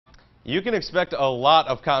You can expect a lot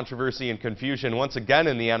of controversy and confusion once again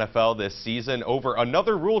in the NFL this season over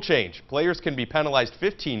another rule change. Players can be penalized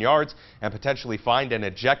 15 yards and potentially fined and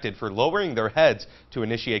ejected for lowering their heads to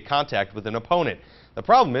initiate contact with an opponent. The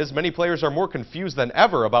problem is many players are more confused than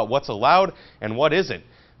ever about what's allowed and what isn't.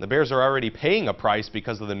 The Bears are already paying a price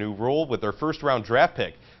because of the new rule with their first-round draft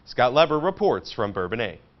pick. Scott Lever reports from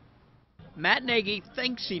Bourbonnais. Matt Nagy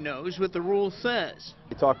thinks he knows what the rule says.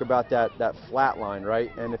 You talk about that flat line, right?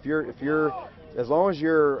 And if you're as long as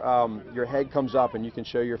your head comes up and you can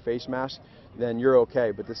show your face mask, then you're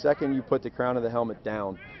okay. But the second you put the crown of the helmet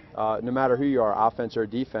down, no matter who you are, offense or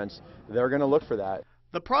defense, they're going to look for that.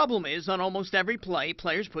 The problem is on almost every play,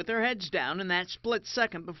 players put their heads down in that split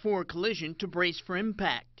second before a collision to brace for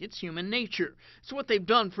impact. It's human nature. It's what they've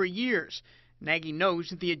done for years. Nagy knows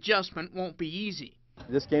that the adjustment won't be easy.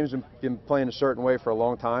 This game's been playing a certain way for a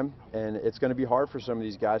long time, and it's going to be hard for some of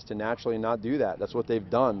these guys to naturally not do that. That's what they've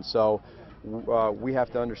done. So we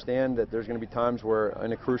have to understand that there's going to be times where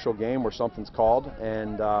in a crucial game where something's called,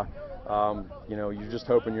 and you know, you're just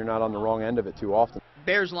hoping you're not on the wrong end of it too often.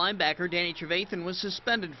 Bears linebacker Danny Trevathan was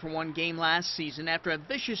suspended for one game last season after a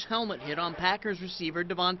vicious helmet hit on Packers receiver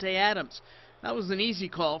Davante Adams. That was an easy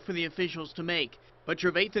call for the officials to make. But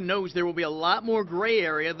Trevathan knows there will be a lot more gray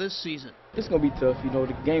area this season. It's going to be tough. You know,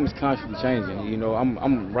 the game is constantly changing. You know,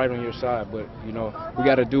 I'm right on your side, but, you know, we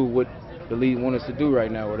got to do what the league wants us to do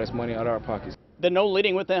right now, or that's money out of our pockets. The no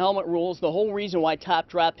leading with the helmet rule is the whole reason why top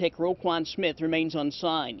draft pick Roquan Smith remains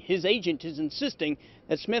unsigned. His agent is insisting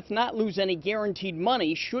that Smith not lose any guaranteed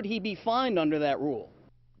money should he be fined under that rule.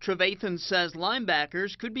 Trevathan says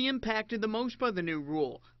linebackers could be impacted the most by the new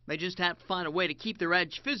rule. They just have to find a way to keep their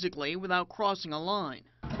edge physically without crossing a line.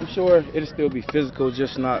 I'm sure it'll still be physical,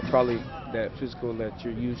 just not probably that physical that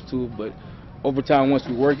you're used to. But over time, once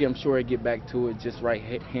we work it, I'm sure I get back to it. Just right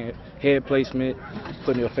head placement,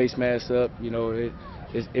 putting your face mask up. You know,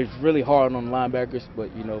 it's really hard on the linebackers,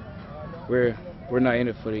 but you know, we're not in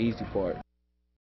it for the easy part.